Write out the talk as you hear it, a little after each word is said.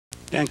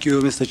Thank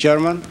you, Mr.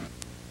 Chairman.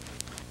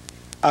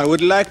 I would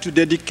like to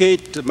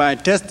dedicate my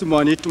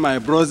testimony to my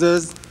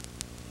brothers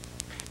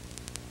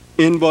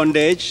in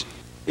bondage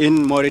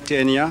in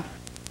Mauritania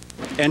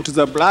and to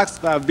the blacks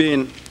who have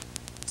been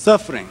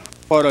suffering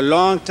for a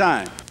long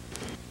time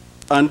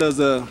under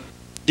the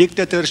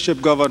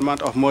dictatorship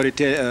government of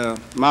Mauritania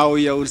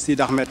Ursid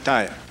Ahmed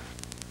Taya.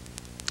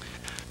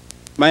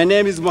 My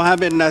name is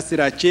Mohamed Nacir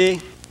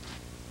Athié.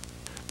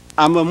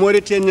 I'm a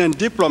Mauritanian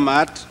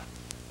diplomat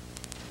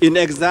in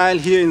exile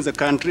here in the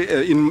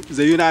country, in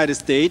the United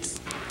States.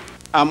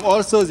 I'm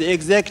also the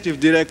executive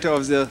director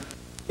of the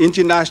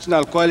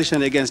International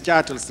Coalition Against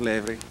Chattel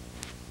Slavery.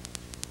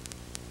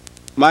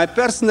 My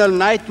personal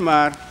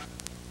nightmare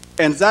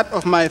and that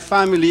of my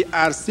family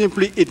are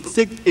simply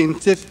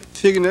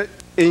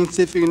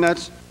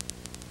insignificant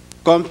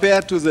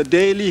compared to the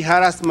daily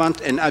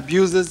harassment and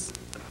abuses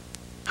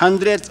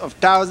hundreds of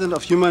thousands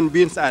of human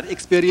beings are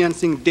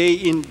experiencing day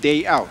in,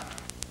 day out.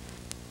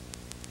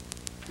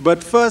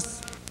 But first,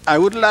 I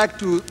would like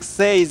to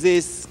say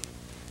this: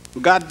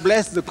 God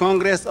bless the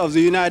Congress of the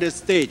United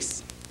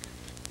States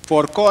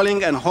for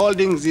calling and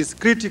holding this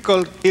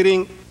critical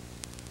hearing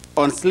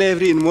on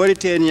slavery in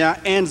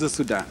Mauritania and the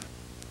Sudan.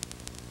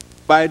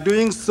 By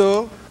doing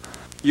so,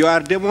 you are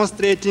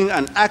demonstrating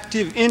an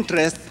active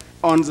interest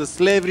on the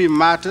slavery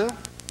matter.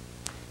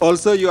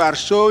 Also, you are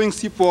showing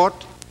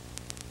support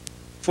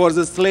for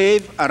the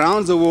slave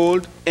around the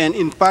world, and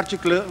in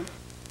particular,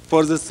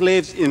 for the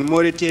slaves in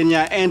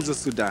Mauritania and the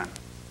Sudan.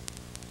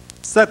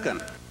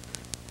 Second,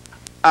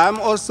 I'm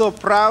also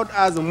proud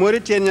as a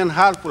Mauritanian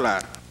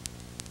half-polar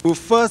who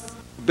first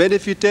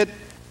benefited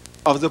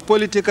of the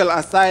political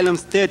asylum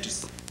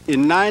status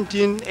in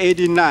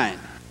 1989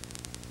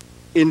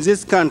 in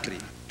this country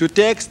to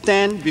take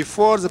stand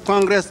before the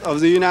Congress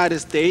of the United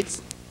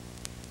States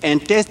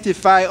and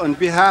testify on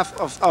behalf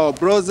of our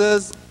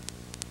brothers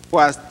who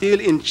are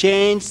still in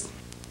chains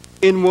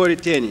in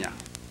Mauritania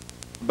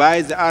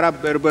by the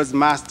Arab Berbers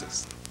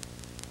masters.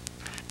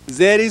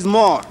 There is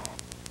more.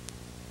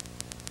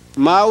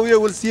 Mauritania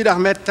Ursid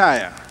Ahmed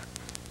Taya,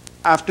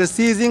 after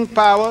seizing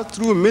power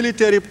through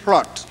military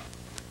plot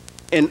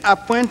and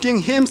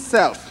appointing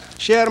himself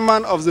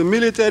chairman of the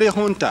military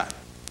junta,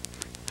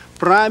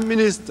 prime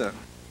minister,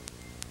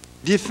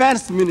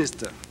 defense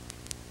minister,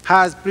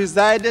 has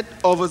presided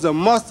over the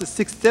most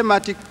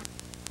systematic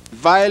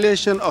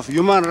violation of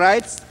human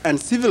rights and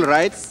civil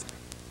rights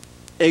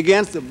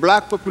against the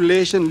black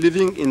population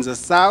living in the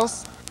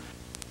South,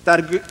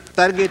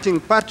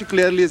 targeting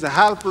particularly the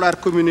half-polar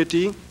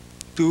community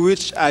to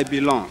which I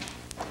belong.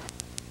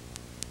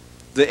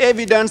 The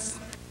evidence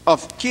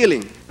of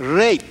killing,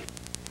 rape,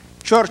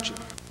 torture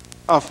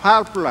of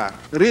half-polar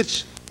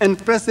reached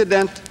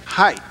unprecedented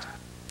height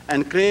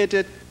and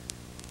created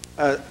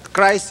a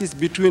crisis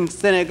between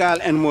Senegal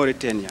and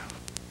Mauritania.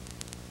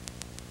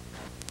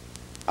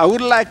 I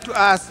would like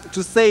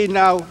to say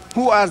now,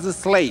 who are the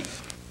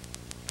slaves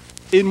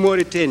in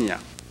Mauritania?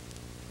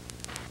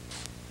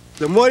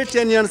 The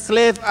Mauritanian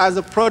slaves are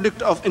the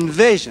product of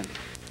invasion,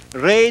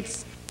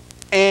 raids,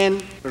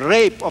 and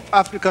rape of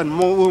African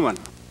women.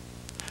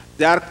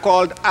 They are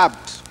called ABD,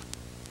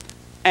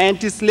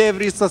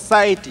 Anti-Slavery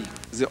Society,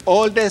 the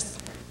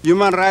oldest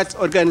human rights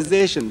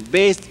organization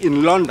based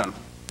in London,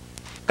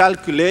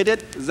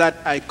 calculated that,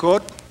 I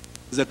quote,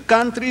 the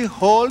country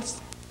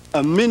holds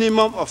a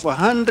minimum of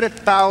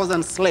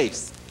 100,000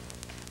 slaves,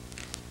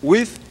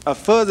 with a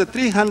further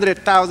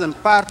 300,000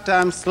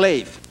 part-time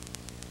slaves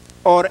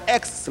or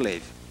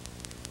ex-slaves.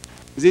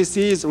 This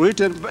is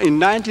written in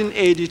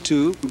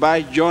 1982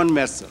 by John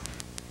Mercer.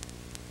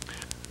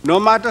 No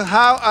matter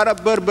how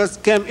Arab Berbers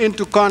came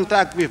into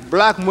contact with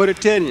black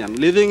Mauritanians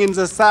living in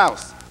the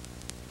South,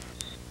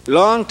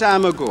 long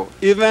time ago,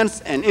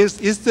 events and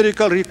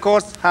historical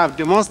records have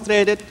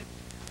demonstrated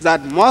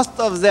that most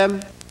of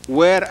them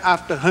were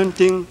after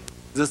hunting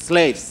the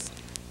slaves.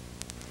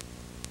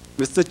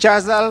 Mr.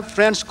 Twaddell,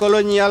 French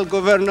colonial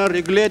governor,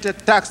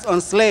 regulated tax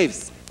on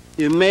slaves.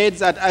 He made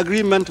that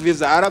agreement with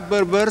the Arab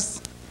Berbers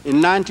in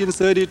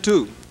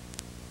 1932.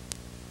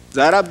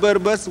 The Arab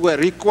Berbers were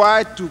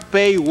required to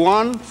pay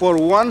for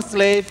one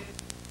slave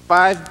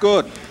 5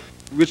 gold,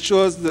 which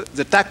was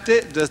the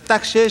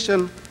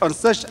taxation on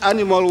such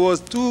animal was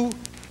 2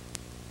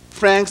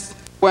 francs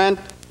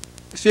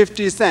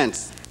 50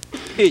 cents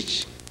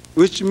each,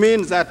 which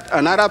means that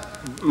an Arab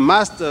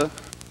master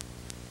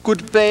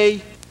could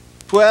pay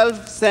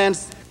 12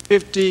 cents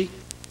 50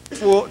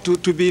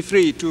 to be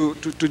free, to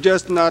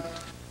just not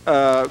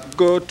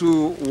go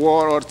to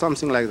war or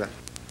something like that.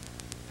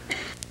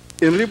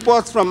 In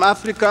reports from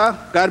Africa,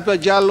 Garba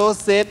Diallo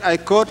said, I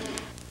quote,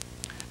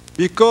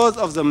 because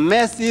of the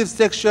massive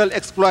sexual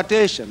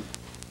exploitation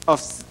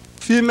of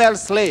female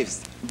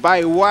slaves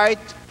by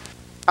white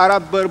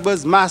Arab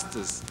Berbers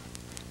masters,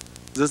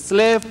 the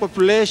slave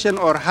population,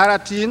 or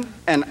Haratin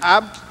and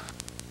Abd,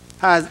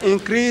 has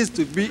increased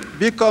to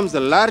become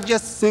the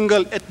largest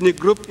single ethnic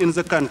group in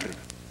the country.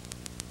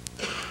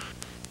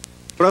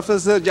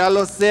 Professor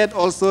Diallo said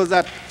also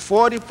that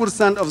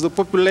 40% of the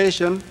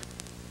population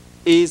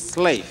is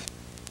slave.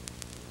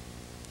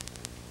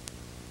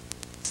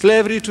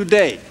 Slavery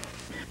Today.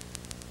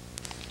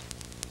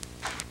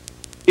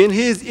 In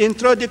his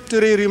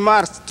introductory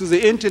remarks to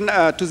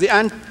the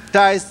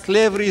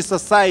Anti-Slavery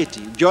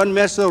Society, John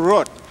Mercer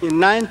wrote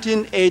in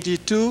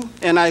 1982,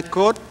 and I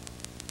quote,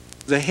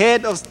 "The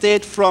head of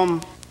state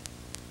from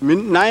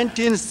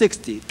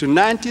 1960 to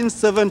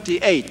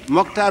 1978,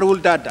 Mokhtar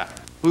Ould Daddah,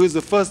 who is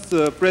the first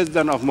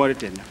president of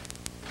Mauritania,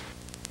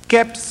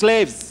 kept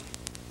slaves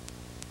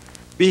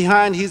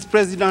behind his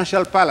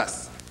presidential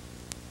palace.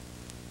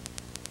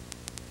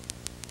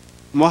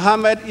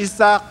 Mohamed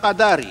Issa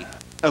Qadari,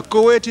 a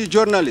Kuwaiti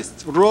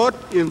journalist, wrote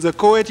in the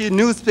Kuwaiti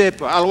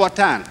newspaper Al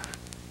Watan,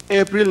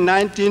 April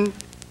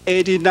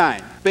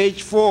 1989,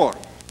 page 4,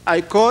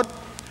 I quote,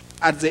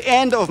 "At the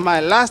end of my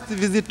last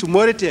visit to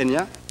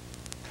Mauritania,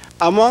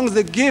 among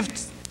the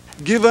gifts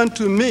given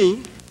to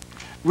me,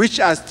 which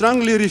I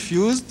strongly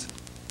refused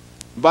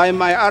by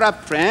my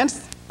Arab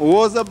friends,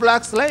 was a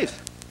black slave."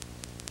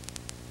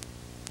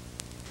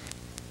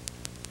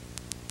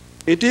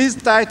 It is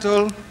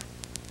titled,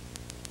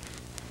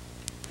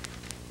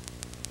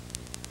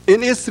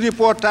 in its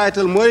report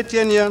titled,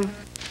 "Mauritanian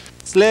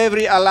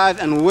Slavery Alive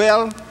and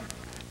Well,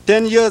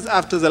 10 years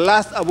after the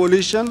last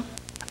abolition,"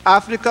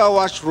 Africa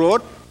Watch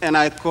wrote, and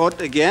I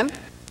quote again,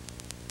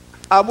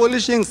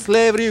 "Abolishing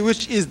slavery,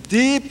 which is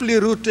deeply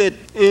rooted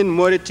in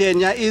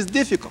Mauritania, is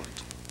difficult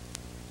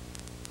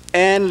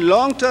and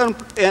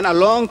a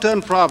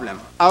long-term problem.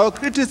 Our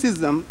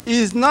criticism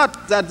is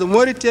not that the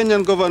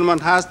Mauritanian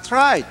government has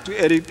tried to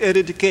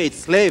eradicate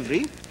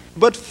slavery,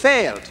 but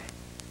failed.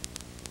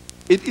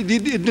 It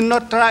did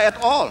not try at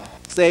all,"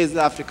 says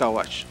Africa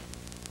Watch.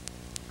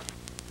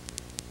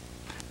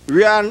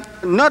 "We are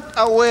not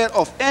aware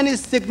of any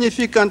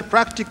significant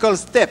practical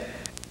step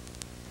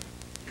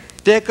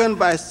taken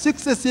by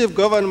successive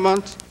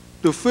governments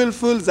to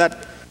fulfill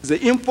the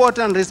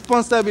important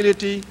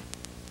responsibility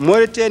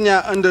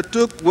Mauritania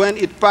undertook when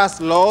it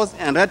passed laws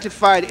and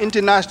ratified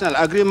international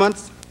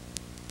agreements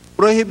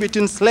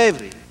prohibiting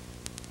slavery.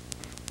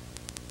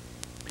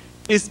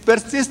 Its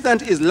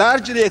persistence is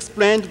largely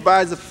explained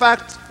by the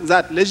fact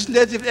that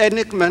legislative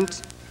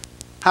enactments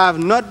have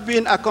not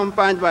been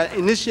accompanied by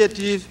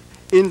initiatives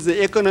in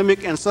the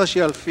economic and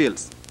social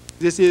fields."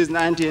 This is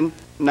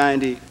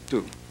 1990.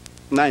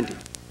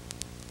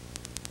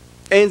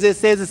 And they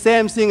say the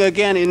same thing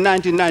again in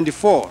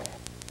 1994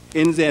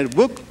 in their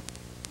book,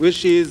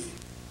 which is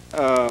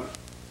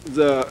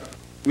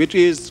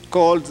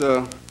called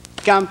The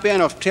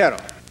Campaign of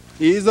Terror.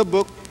 It is a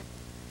book,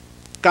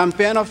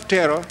 Campaign of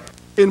Terror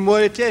in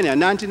Mauritania,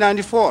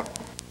 1994.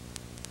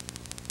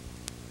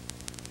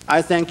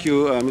 I thank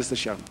you, Mr.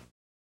 Chairman.